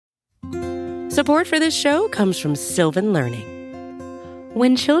Support for this show comes from Sylvan Learning.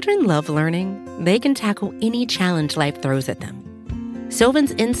 When children love learning, they can tackle any challenge life throws at them.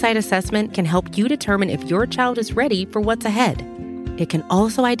 Sylvan's Insight Assessment can help you determine if your child is ready for what's ahead. It can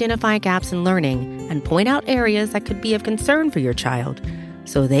also identify gaps in learning and point out areas that could be of concern for your child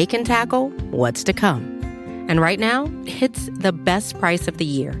so they can tackle what's to come. And right now, it's the best price of the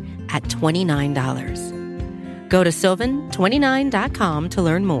year at $29. Go to sylvan29.com to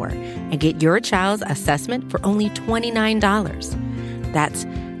learn more and get your child's assessment for only $29. That's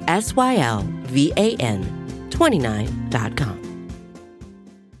SYLVAN29.com.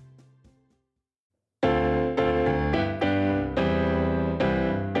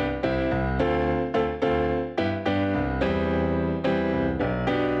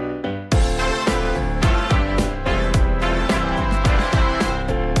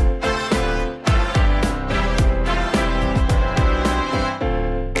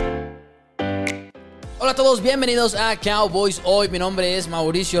 Hola a todos, bienvenidos a Cowboys Hoy. Mi nombre es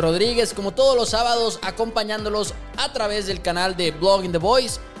Mauricio Rodríguez, como todos los sábados, acompañándolos a través del canal de Blogging the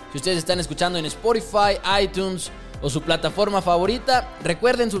Boys. Si ustedes están escuchando en Spotify, iTunes o su plataforma favorita,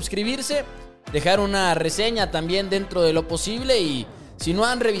 recuerden suscribirse, dejar una reseña también dentro de lo posible. Y si no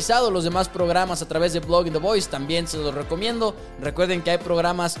han revisado los demás programas a través de Blogging the Boys, también se los recomiendo. Recuerden que hay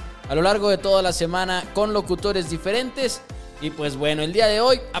programas a lo largo de toda la semana con locutores diferentes. Y pues bueno, el día de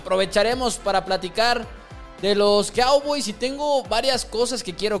hoy aprovecharemos para platicar de los Cowboys y tengo varias cosas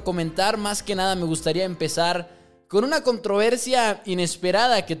que quiero comentar. Más que nada me gustaría empezar con una controversia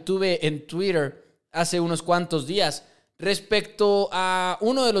inesperada que tuve en Twitter hace unos cuantos días respecto a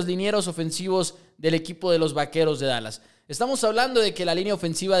uno de los linieros ofensivos del equipo de los Vaqueros de Dallas. Estamos hablando de que la línea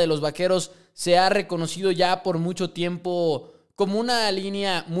ofensiva de los Vaqueros se ha reconocido ya por mucho tiempo como una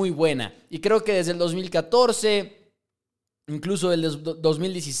línea muy buena. Y creo que desde el 2014... incluso el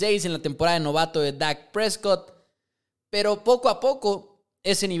 2016 en la temporada de novato de Dak Prescott. Pero poco a poco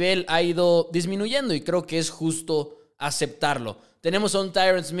ese nivel ha ido disminuyendo y creo que es justo aceptarlo. Tenemos a un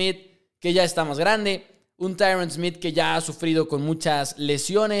Tyron Smith que ya está más grande, un Tyron Smith que ya ha sufrido con muchas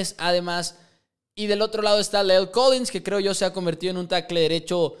lesiones además. Y del otro lado está La'el Collins, que creo yo se ha convertido en un tackle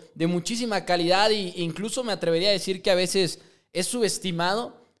derecho de muchísima calidad e incluso me atrevería a decir que a veces es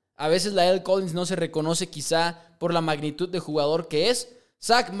subestimado. A veces La'el Collins no se reconoce quizá por la magnitud de jugador que es.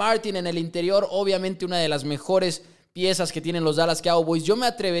 Zach Martin en el interior, obviamente una de las mejores piezas que tienen los Dallas Cowboys. Yo me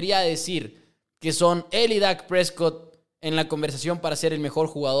atrevería a decir que son él y Dak Prescott en la conversación para ser el mejor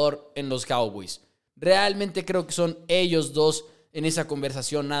jugador en los Cowboys. Realmente creo que son ellos dos en esa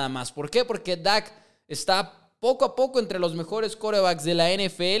conversación nada más. ¿Por qué? Porque Dak está poco a poco entre los mejores quarterbacks de la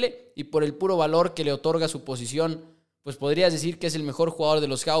NFL y por el puro valor que le otorga su posición, pues podrías decir que es el mejor jugador de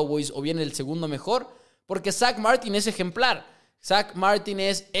los Cowboys o bien el segundo mejor, porque Zach Martin es ejemplar. Zach Martin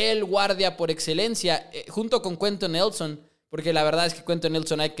es el guardia por excelencia, junto con Quentin Nelson, porque la verdad es que Quentin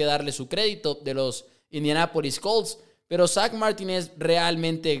Nelson hay que darle su crédito de los Indianapolis Colts, pero Zach Martin es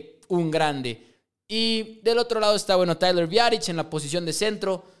realmente un grande. Y del otro lado está, Tyler Biadasz en la posición de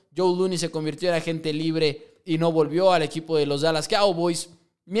centro. Joe Looney se convirtió en agente libre y no volvió al equipo de los Dallas Cowboys,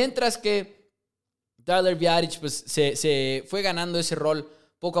 mientras que Tyler Biadasz pues, se fue ganando ese rol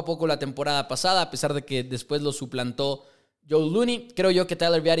poco a poco la temporada pasada, a pesar de que después lo suplantó Joe Looney. Creo yo que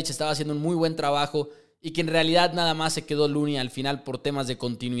Tyler Biadasz estaba haciendo un muy buen trabajo y que en realidad nada más se quedó Looney al final por temas de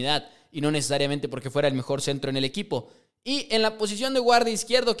continuidad y no necesariamente porque fuera el mejor centro en el equipo. Y en la posición de guardia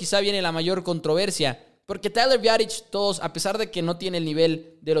izquierdo quizá viene la mayor controversia, porque Tyler Biadasz, todos, a pesar de que no tiene el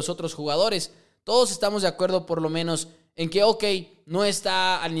nivel de los otros jugadores, todos estamos de acuerdo por lo menos en que, no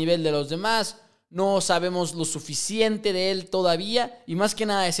está al nivel de los demás, no sabemos lo suficiente de él todavía, y más que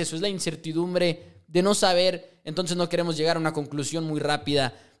nada es eso, es la incertidumbre de no saber. Entonces no queremos llegar a una conclusión muy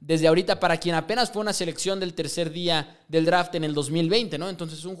rápida desde ahorita para quien apenas fue una selección del tercer día del draft en el 2020, ¿no?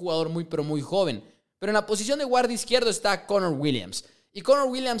 Entonces es un jugador muy pero muy joven. Pero en la posición de guardia izquierdo está Connor Williams. Y Connor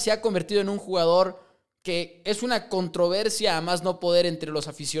Williams se ha convertido en un jugador que es una controversia a más no poder entre los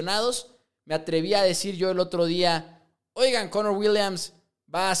aficionados. Me atreví a decir yo el otro día, oigan, Connor Williams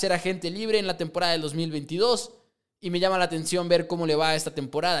va a ser agente libre en la temporada del 2022 y me llama la atención ver cómo le va a esta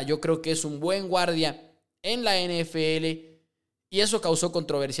temporada. Yo creo que es un buen guardia en la NFL y eso causó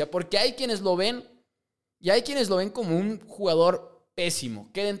controversia porque hay quienes lo ven y hay quienes lo ven como un jugador pésimo,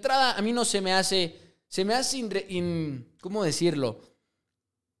 que de entrada a mí no se me hace ¿cómo decirlo?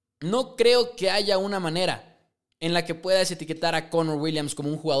 No creo que haya una manera en la que puedas etiquetar a Connor Williams como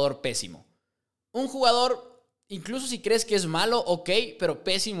un jugador pésimo. Un jugador, incluso si crees que es malo, pero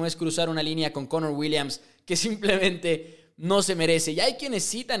pésimo es cruzar una línea con Connor Williams que simplemente no se merece. Y hay quienes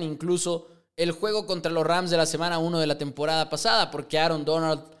citan incluso el juego contra los Rams de la semana 1 de la temporada pasada, porque Aaron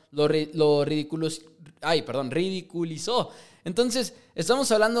Donald ridiculizó. Entonces,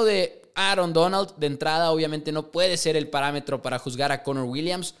 estamos hablando de Aaron Donald. De entrada, obviamente no puede ser el parámetro para juzgar a Connor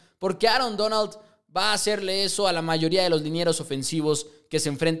Williams, porque Aaron Donald va a hacerle eso a la mayoría de los linieros ofensivos que se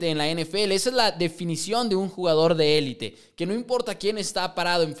enfrenten en la NFL. Esa es la definición de un jugador de élite, que no importa quién está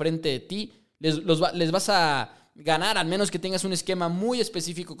parado enfrente de ti, les vas a ganar, al menos que tengas un esquema muy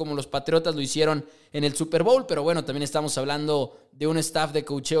específico como los Patriotas lo hicieron en el Super Bowl. Pero bueno, también estamos hablando de un staff de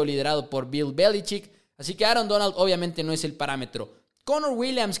coacheo liderado por Bill Belichick, así que Aaron Donald obviamente no es el parámetro. Connor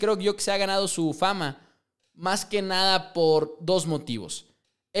Williams creo que se ha ganado su fama más que nada por dos motivos.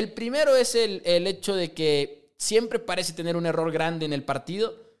 El primero es el hecho de que siempre parece tener un error grande en el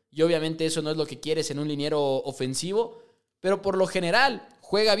partido, y obviamente eso no es lo que quieres en un liniero ofensivo, pero por lo general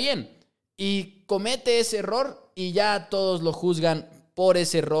juega bien y comete ese error y ya todos lo juzgan por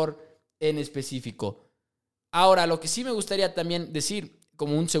ese error en específico. Ahora, lo que sí me gustaría también decir,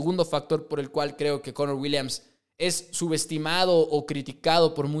 como un segundo factor por el cual creo que Connor Williams es subestimado o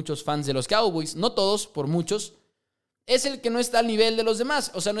criticado por muchos fans de los Cowboys, no todos, por muchos, es el que no está al nivel de los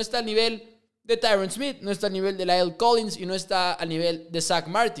demás. O sea, no está al nivel de Tyron Smith, no está al nivel de La'el Collins y no está al nivel de Zach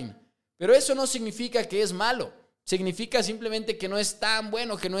Martin. Pero eso no significa que es malo. Significa simplemente que no es tan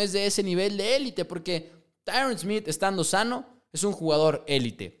bueno, que no es de ese nivel de élite, porque Tyron Smith, estando sano, es un jugador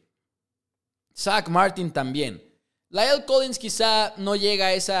élite. Zach Martin también. La'el Collins quizá no llega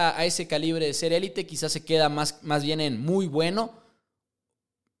a ese calibre de ser élite, quizá se queda más bien en muy bueno,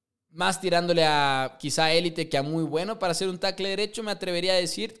 más tirándole a quizá élite que a muy bueno para ser un tackle derecho, me atrevería a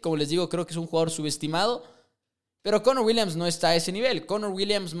decir. Como les digo, creo que es un jugador subestimado, pero Connor Williams no está a ese nivel. Connor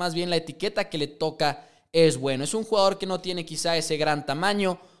Williams, más bien la etiqueta que le toca es bueno. Es un jugador que no tiene quizá ese gran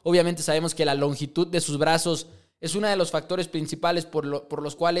tamaño. Obviamente sabemos que la longitud de sus brazos es uno de los factores principales por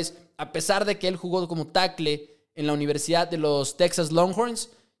los cuales, a pesar de que él jugó como tackle en la Universidad de los Texas Longhorns,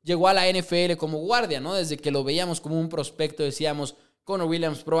 llegó a la NFL como guardia, ¿no? Desde que lo veíamos como un prospecto decíamos, Connor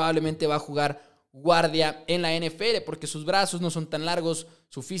Williams probablemente va a jugar guardia en la NFL porque sus brazos no son tan largos,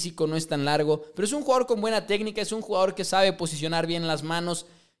 su físico no es tan largo, pero es un jugador con buena técnica, es un jugador que sabe posicionar bien las manos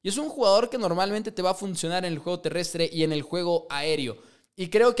y es un jugador que normalmente te va a funcionar en el juego terrestre y en el juego aéreo. Y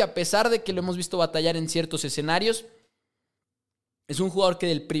creo que a pesar de que lo hemos visto batallar en ciertos escenarios, es un jugador que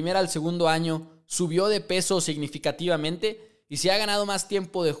del primer al segundo año subió de peso significativamente y se ha ganado más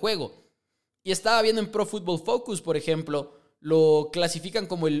tiempo de juego. Y estaba viendo en Pro Football Focus, por ejemplo, lo clasifican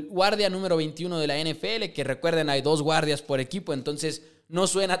como el guardia número 21 de la NFL, que recuerden, hay 2 guardias por equipo, entonces no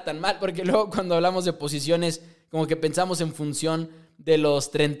suena tan mal, porque luego cuando hablamos de posiciones, como que pensamos en función de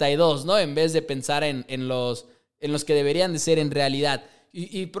los 32, ¿no? En vez de pensar en los que deberían de ser en realidad.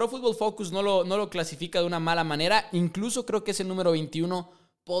 Y Pro Football Focus no lo clasifica de una mala manera, incluso creo que ese número 21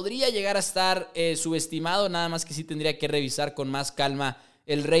 podría llegar a estar subestimado, nada más que sí tendría que revisar con más calma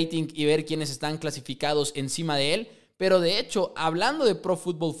el rating y ver quiénes están clasificados encima de él. Pero de hecho, hablando de Pro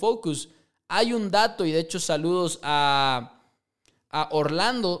Football Focus, hay un dato, y de hecho saludos a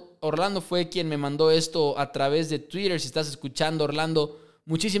Orlando. Orlando fue quien me mandó esto a través de Twitter. Si estás escuchando, Orlando,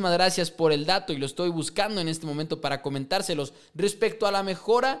 muchísimas gracias por el dato y lo estoy buscando en este momento para comentárselos. Respecto a la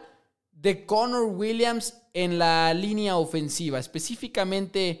mejora de Connor Williams en la línea ofensiva,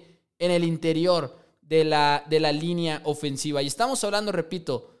 específicamente en el interior de la línea ofensiva. Y estamos hablando,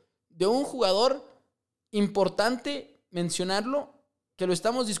 repito, de un jugador importante mencionarlo, que lo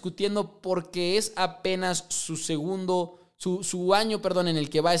estamos discutiendo porque es apenas su año en el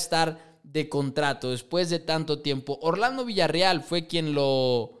que va a estar de contrato después de tanto tiempo. Orlando Villarreal fue quien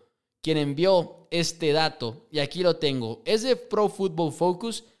envió este dato y aquí lo tengo. Es de Pro Football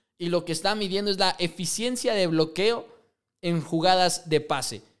Focus y lo que está midiendo es la eficiencia de bloqueo en jugadas de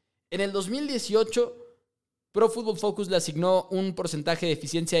pase. En el 2018, Pro Football Focus le asignó un porcentaje de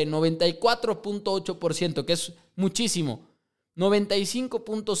eficiencia de 94.8%, que es muchísimo.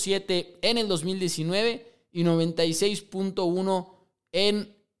 95.7% en el 2019 y 96.1%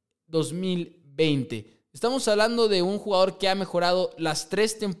 en 2020. Estamos hablando de un jugador que ha mejorado las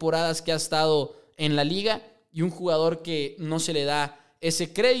 3 temporadas que ha estado en la liga y un jugador que no se le da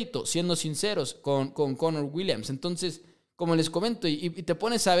ese crédito, siendo sinceros, con Connor Williams. Entonces, como les comento, y te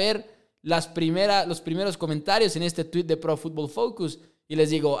pones a ver los primeros comentarios en este tweet de Pro Football Focus y les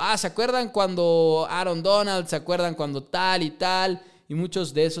digo, ¿se acuerdan cuando Aaron Donald? ¿Se acuerdan cuando tal y tal? Y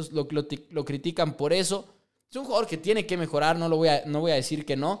muchos de esos lo critican por eso. Es un jugador que tiene que mejorar, no voy a decir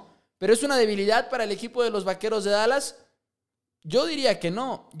que no, pero es una debilidad para el equipo de los Vaqueros de Dallas. Yo diría que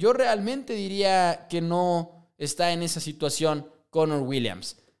no, yo realmente diría que no está en esa situación Connor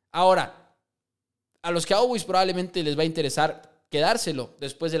Williams. Ahora, a los Cowboys probablemente les va a interesar quedárselo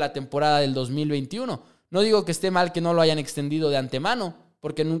después de la temporada del 2021. No digo que esté mal que no lo hayan extendido de antemano,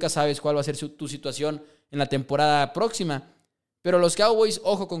 porque nunca sabes cuál va a ser tu situación en la temporada próxima. Pero los Cowboys,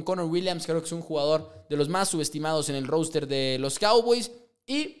 ojo con Connor Williams, creo que es un jugador de los más subestimados en el roster de los Cowboys.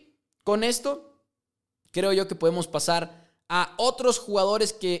 Y con esto, creo yo que podemos pasar a otros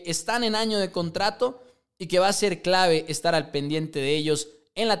jugadores que están en año de contrato y que va a ser clave estar al pendiente de ellos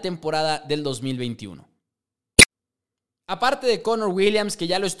en la temporada del 2021. Aparte de Connor Williams, que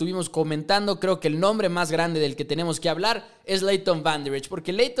ya lo estuvimos comentando, creo que el nombre más grande del que tenemos que hablar es Leighton Vander Esch,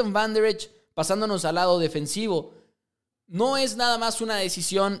 porque Leighton Vander Esch, pasándonos al lado defensivo, no es nada más una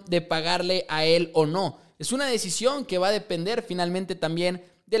decisión de pagarle a él o no. Es una decisión que va a depender finalmente también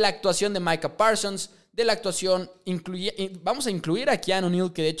de la actuación de Micah Parsons, de la actuación, vamos a incluir a Keanu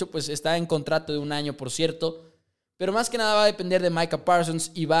Neal, que de hecho pues está en contrato de 1 año, por cierto, pero más que nada va a depender de Micah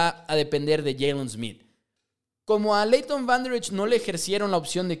Parsons y va a depender de Jalen Smith. Como a Leighton Vander Esch no le ejercieron la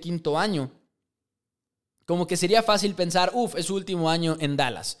opción de 5º año, como que sería fácil pensar, es su último año en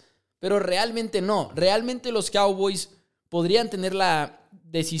Dallas, pero realmente no. Realmente los Cowboys podrían tener la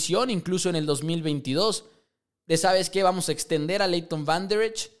decisión incluso en el 2022 de, ¿sabes qué? Vamos a extender a Leighton Vander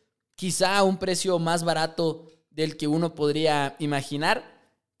Esch, quizá a un precio más barato del que uno podría imaginar,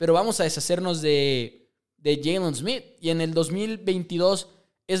 pero vamos a deshacernos de Jalen Smith. Y en el 2022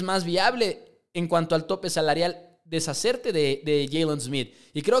 es más viable en cuanto al tope salarial deshacerte de Jalen Smith.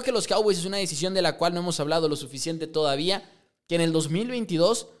 Y creo que los Cowboys es una decisión de la cual no hemos hablado lo suficiente todavía, que en el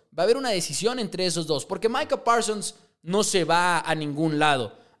 2022 va a haber una decisión entre esos dos, porque Micah Parsons no se va a ningún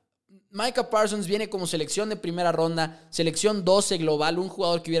lado. Micah Parsons viene como selección de primera ronda, selección 12 global, un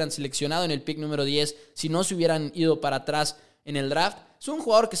jugador que hubieran seleccionado en el pick número 10 si no se hubieran ido para atrás en el draft. Es un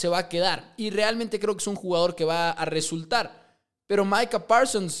jugador que se va a quedar y realmente creo que es un jugador que va a resultar. Pero Micah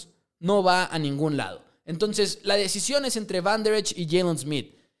Parsons no va a ningún lado. Entonces la decisión es entre Vander Esch y Jalen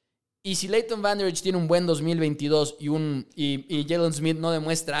Smith. Y si Leighton Vander Esch tiene un buen 2022 y Jalen Smith no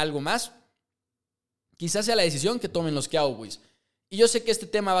demuestra algo más, quizás sea la decisión que tomen los Cowboys. Y yo sé que este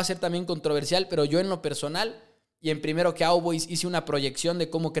tema va a ser también controversial, pero yo en lo personal y en Primero Cowboys hice una proyección de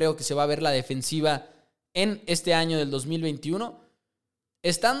cómo creo que se va a ver la defensiva en este año del 2021.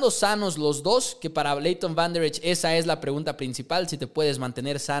 Estando sanos los dos, que para Leighton Vander Esch esa es la pregunta principal, si te puedes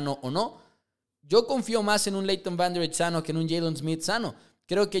mantener sano o no. Yo confío más en un Leighton Vander Esch sano que en un Jalen Smith sano.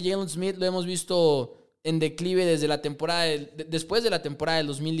 Creo que Jalen Smith lo hemos visto en declive desde la temporada después de la temporada del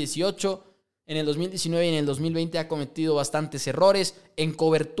 2018. En el 2019 y en el 2020 ha cometido bastantes errores. En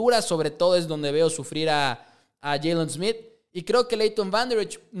cobertura, sobre todo, es donde veo sufrir a Jalen Smith. Y creo que Leighton Vander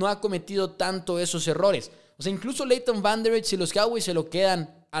Esch no ha cometido tanto esos errores. O sea, incluso Leighton Vander Esch, si los Cowboys se lo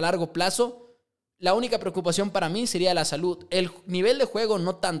quedan a largo plazo, la única preocupación para mí sería la salud. El nivel de juego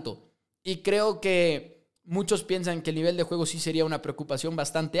no tanto. Y creo que muchos piensan que el nivel de juego sí sería una preocupación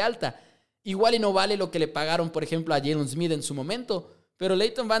bastante alta. Igual y no vale lo que le pagaron, por ejemplo, a Jalen Smith en su momento. Pero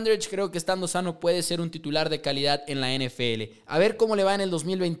Leighton Vander Esch creo que estando sano puede ser un titular de calidad en la NFL. A ver cómo le va en el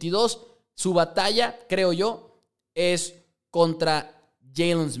 2022. Su batalla, creo yo, es contra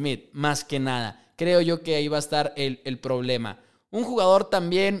Jalen Smith, más que nada. Creo yo que ahí va a estar el problema. Un jugador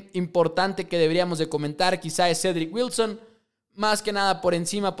también importante que deberíamos de comentar quizá es Cedric Wilson. Más que nada por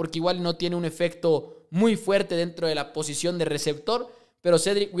encima, porque igual no tiene un efecto muy fuerte dentro de la posición de receptor. Pero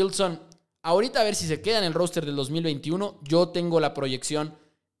Cedric Wilson, ahorita a ver si se queda en el roster del 2021. Yo tengo la proyección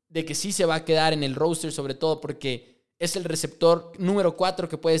de que sí se va a quedar en el roster, sobre todo porque es el receptor número 4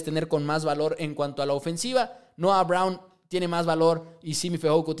 que puedes tener con más valor en cuanto a la ofensiva. Noah Brown tiene más valor y Simi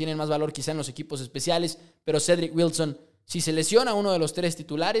Fehoko tienen más valor quizá en los equipos especiales, pero Cedric Wilson, si se lesiona uno de los 3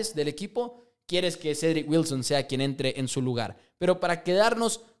 titulares del equipo, quieres que Cedric Wilson sea quien entre en su lugar. Pero para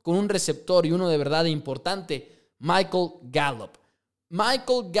quedarnos con un receptor y uno de verdad importante, Michael Gallup.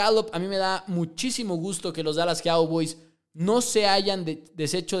 Michael Gallup, a mí me da muchísimo gusto que los Dallas Cowboys no se hayan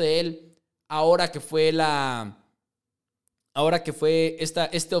deshecho de él ahora que fue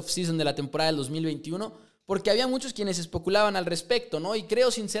este offseason de la temporada del 2021, porque había muchos quienes especulaban al respecto, ¿no? Y creo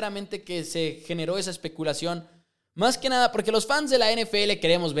sinceramente que se generó esa especulación más que nada porque los fans de la NFL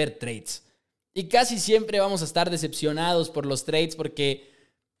queremos ver trades. Y casi siempre vamos a estar decepcionados por los trades porque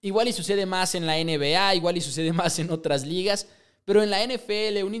igual y sucede más en la NBA, igual y sucede más en otras ligas, pero en la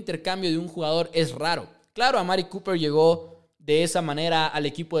NFL un intercambio de un jugador es raro. Claro, Amari Cooper llegó de esa manera al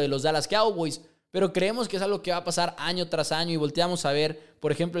equipo de los Dallas Cowboys, pero creemos que es algo que va a pasar año tras año y volteamos a ver,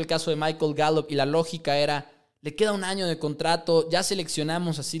 por ejemplo, el caso de Michael Gallup y la lógica era, le queda 1 año de contrato, ya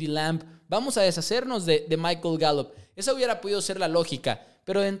seleccionamos a CeeDee Lamb, vamos a deshacernos de Michael Gallup. Esa hubiera podido ser la lógica,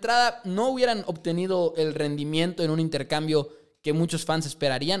 pero de entrada no hubieran obtenido el rendimiento en un intercambio que muchos fans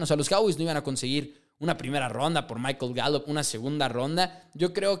esperarían. O sea, los Cowboys no iban a conseguir una primera ronda por Michael Gallup, una segunda ronda.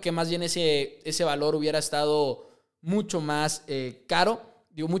 Yo creo que más bien ese valor hubiera estado mucho más caro.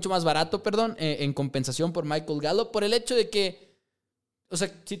 mucho más barato, en compensación por Michael Gallup, por el hecho de que, o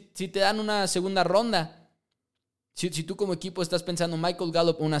sea, si te dan una segunda ronda, si tú como equipo estás pensando Michael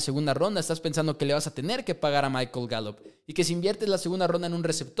Gallup una segunda ronda, estás pensando que le vas a tener que pagar a Michael Gallup, y que si inviertes la segunda ronda en un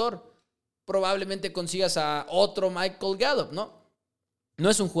receptor, probablemente consigas a otro Michael Gallup, ¿no? No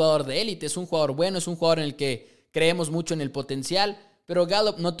es un jugador de élite, es un jugador bueno, es un jugador en el que creemos mucho en el potencial, pero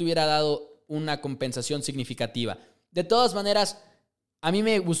Gallup no te hubiera dado una compensación significativa. De todas maneras, a mí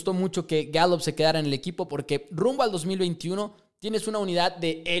me gustó mucho que Gallup se quedara en el equipo porque rumbo al 2021 tienes una unidad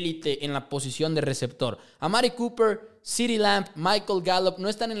de élite en la posición de receptor. Amari Cooper, CeeDee Lamb, Michael Gallup no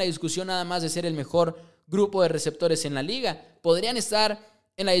están en la discusión nada más de ser el mejor grupo de receptores en la liga. Podrían estar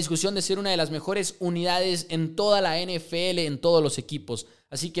en la discusión de ser una de las mejores unidades en toda la NFL, en todos los equipos.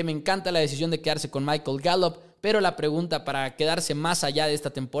 Así que me encanta la decisión de quedarse con Michael Gallup, pero la pregunta para quedarse más allá de esta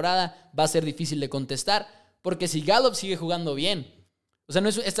temporada va a ser difícil de contestar, porque si Gallup sigue jugando bien, o sea,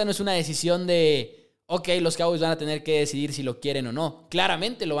 esta no es una decisión de, ok, los Cowboys van a tener que decidir si lo quieren o no.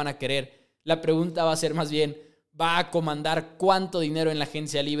 Claramente lo van a querer. La pregunta va a ser más bien, ¿va a comandar cuánto dinero en la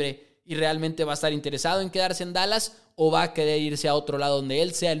agencia libre y realmente va a estar interesado en quedarse en Dallas o va a querer irse a otro lado donde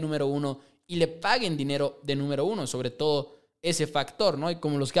él sea el número uno y le paguen dinero de número uno? Sobre todo ese factor, ¿no? Y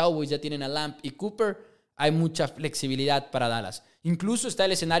como los Cowboys ya tienen a Lamb y Cooper, hay mucha flexibilidad para Dallas. Incluso está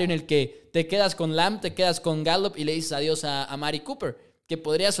el escenario en el que te quedas con Lamb, te quedas con Gallup y le dices adiós a Amari Cooper, que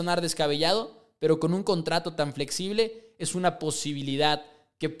podría sonar descabellado, pero con un contrato tan flexible es una posibilidad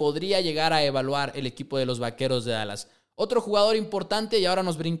que podría llegar a evaluar el equipo de los Vaqueros de Dallas. Otro jugador importante, y ahora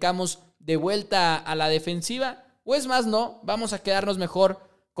nos brincamos de vuelta a la defensiva, o es más, no, vamos a quedarnos mejor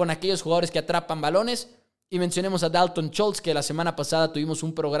con aquellos jugadores que atrapan balones, y mencionemos a Dalton Schultz, que la semana pasada tuvimos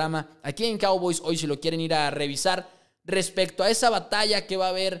un programa aquí en Cowboys Hoy, si lo quieren ir a revisar, respecto a esa batalla que va a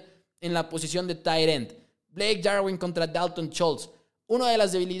haber en la posición de tight end. Blake Jarwin contra Dalton Schultz. Una de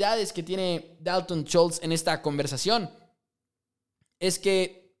las debilidades que tiene Dalton Schultz en esta conversación es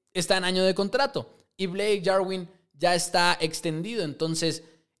que está en año de contrato y Blake Jarwin ya está extendido. Entonces,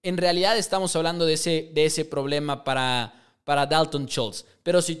 en realidad estamos hablando de ese problema para Dalton Schultz.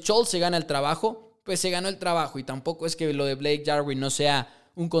 Pero si Schultz se gana el trabajo, pues se ganó el trabajo, y tampoco es que lo de Blake Jarwin no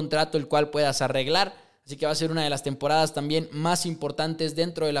sea un contrato el cual puedas arreglar. Así que va a ser una de las temporadas también más importantes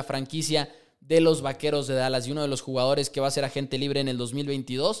dentro de la franquicia de los Vaqueros de Dallas, y uno de los jugadores que va a ser agente libre en el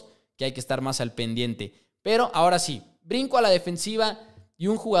 2022, que hay que estar más al pendiente. Pero ahora sí, brinco a la defensiva, y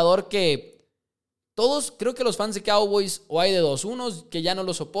un jugador que todos, creo que los fans de Cowboys, o hay de dos, unos que ya no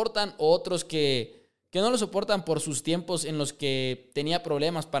lo soportan, o otros que no lo soportan por sus tiempos en los que tenía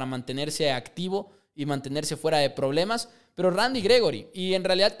problemas para mantenerse activo y mantenerse fuera de problemas, pero Randy Gregory. Y en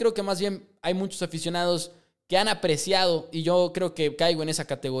realidad creo que más bien hay muchos aficionados que han apreciado, y yo creo que caigo en esa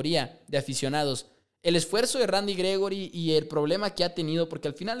categoría de aficionados, el esfuerzo de Randy Gregory y el problema que ha tenido, porque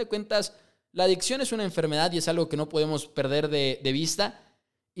al final de cuentas la adicción es una enfermedad y es algo que no podemos perder de vista,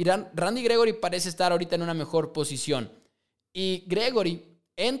 y Randy Gregory parece estar ahorita en una mejor posición. Y Gregory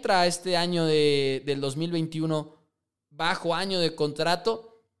entra a este año del 2021 bajo año de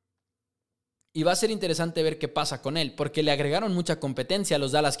contrato, y va a ser interesante ver qué pasa con él, porque le agregaron mucha competencia a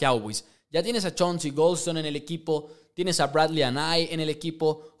los Dallas Cowboys. Ya tienes a Chauncey Golston en el equipo, tienes a Bradley Anae en el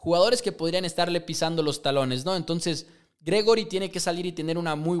equipo, jugadores que podrían estarle pisando los talones, ¿no? Entonces, Gregory tiene que salir y tener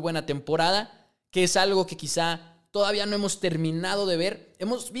una muy buena temporada, que es algo que quizá todavía no hemos terminado de ver.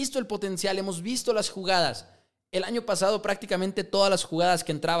 Hemos visto el potencial, hemos visto las jugadas. El año pasado prácticamente todas las jugadas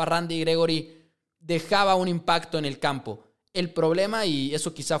que entraba Randy Gregory dejaba un impacto en el campo. El problema, y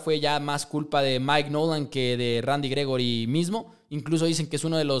eso quizá fue ya más culpa de Mike Nolan que de Randy Gregory mismo, incluso dicen que es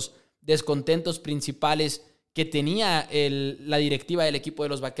uno de los descontentos principales que tenía la directiva del equipo de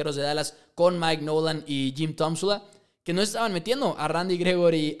los Vaqueros de Dallas con Mike Nolan y Jim Tomsula, que no estaban metiendo a Randy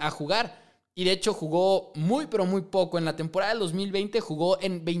Gregory a jugar. Y de hecho jugó muy, pero muy poco. En la temporada del 2020 jugó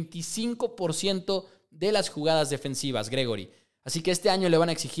en 25% de las jugadas defensivas, Gregory. Así que este año le van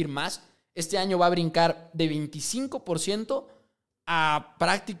a exigir más. Este año va a brincar de 25% a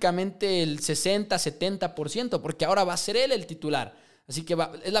prácticamente el 60-70%, porque ahora va a ser él el titular. Así que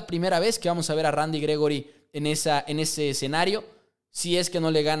es la primera vez que vamos a ver a Randy Gregory en ese escenario, si es que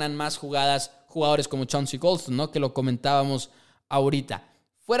no le ganan más jugadores como Chauncey Golston, ¿no? Que lo comentábamos ahorita.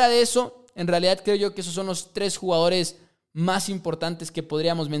 Fuera de eso, en realidad creo yo que esos son los tres jugadores más importantes que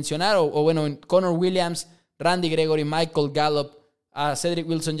podríamos mencionar, o bueno, Connor Williams, Randy Gregory, Michael Gallup, a Cedric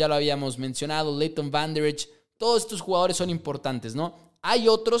Wilson ya lo habíamos mencionado, Leighton Vander Esch. Todos estos jugadores son importantes, ¿no? Hay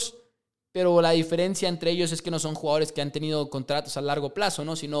otros, pero la diferencia entre ellos es que no son jugadores que han tenido contratos a largo plazo,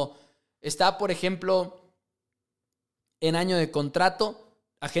 ¿no? Sino está, por ejemplo, en año de contrato,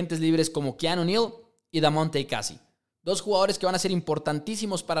 agentes libres como Keanu Neal y Damontae Cassie. Dos jugadores que van a ser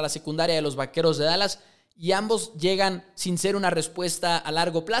importantísimos para la secundaria de los Vaqueros de Dallas y ambos llegan sin ser una respuesta a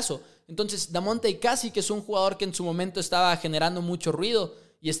largo plazo. Entonces, Damontae Cassie, que es un jugador que en su momento estaba generando mucho ruido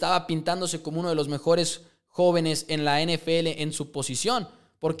y estaba pintándose como uno de los mejores jóvenes en la NFL en su posición.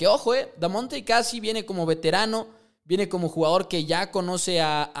 Porque, ojo, Damontae Cassie viene como veterano, viene como jugador que ya conoce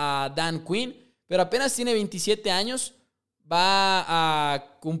a Dan Quinn, pero apenas tiene 27 años, va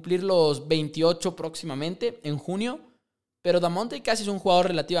a cumplir los 28 próximamente, en junio. Pero Damontae Cassie es un jugador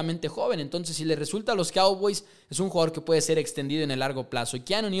relativamente joven, entonces si le resulta a los Cowboys, es un jugador que puede ser extendido en el largo plazo. Y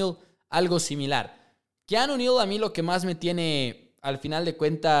Keanu Neal, algo similar. Keanu Neal, a mí lo que más me tiene, al final de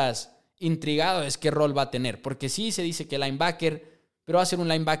cuentas, intrigado es qué rol va a tener. Porque sí se dice que linebacker, pero va a ser un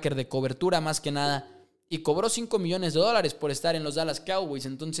linebacker de cobertura más que nada. Y cobró $5 millones por estar en los Dallas Cowboys.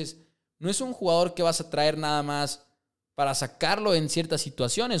 Entonces, no es un jugador que vas a traer nada más para sacarlo en ciertas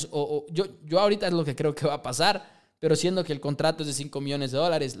situaciones. Yo ahorita es lo que creo que va a pasar. Pero siendo que el contrato es de $5 millones,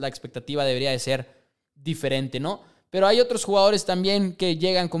 la expectativa debería de ser diferente, ¿no? Pero hay otros jugadores también que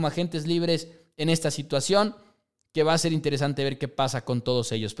llegan como agentes libres en esta situación, que va a ser interesante ver qué pasa con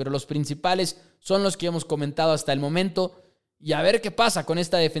todos ellos. Pero los principales son los que hemos comentado hasta el momento. Y a ver qué pasa con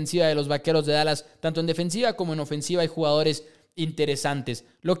esta defensiva de los Vaqueros de Dallas. Tanto en defensiva como en ofensiva hay jugadores interesantes.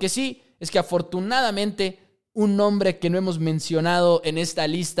 Lo que sí es que afortunadamente un nombre que no hemos mencionado en esta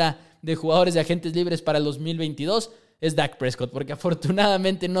lista de jugadores de agentes libres para el 2022 es Dak Prescott, porque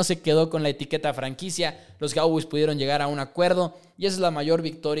afortunadamente no se quedó con la etiqueta franquicia. Los Cowboys pudieron llegar a un acuerdo y esa es la mayor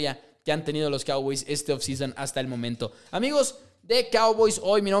victoria que han tenido los Cowboys este offseason hasta el momento. Amigos de Cowboys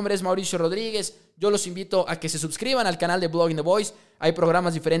Hoy, mi nombre es Mauricio Rodríguez. Yo los invito a que se suscriban al canal de Blogging the Boys. Hay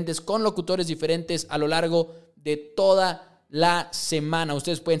programas diferentes con locutores diferentes a lo largo de toda la semana.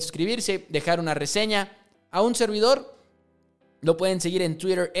 Ustedes pueden suscribirse, dejar una reseña a un servidor. Lo pueden seguir en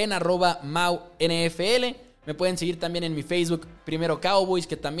Twitter en @MauNFL. Me pueden seguir también en mi Facebook, Primero Cowboys,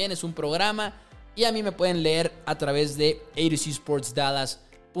 que también es un programa. Y a mí me pueden leer a través de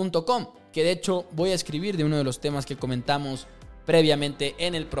a2csportsdallas.com, que de hecho voy a escribir de uno de los temas que comentamos previamente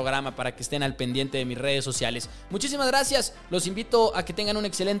en el programa para que estén al pendiente de mis redes sociales. Muchísimas gracias. Los invito a que tengan un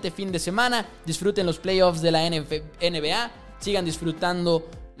excelente fin de semana. Disfruten los playoffs de la NBA. Sigan disfrutando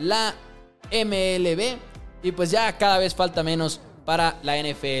la MLB. Y pues ya cada vez falta menos para la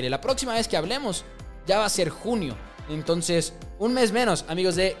NFL. La próxima vez que hablemos ya va a ser junio. Entonces, un mes menos,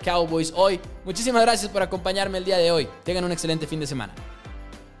 amigos de Cowboys Hoy. Muchísimas gracias por acompañarme el día de hoy. Tengan un excelente fin de semana.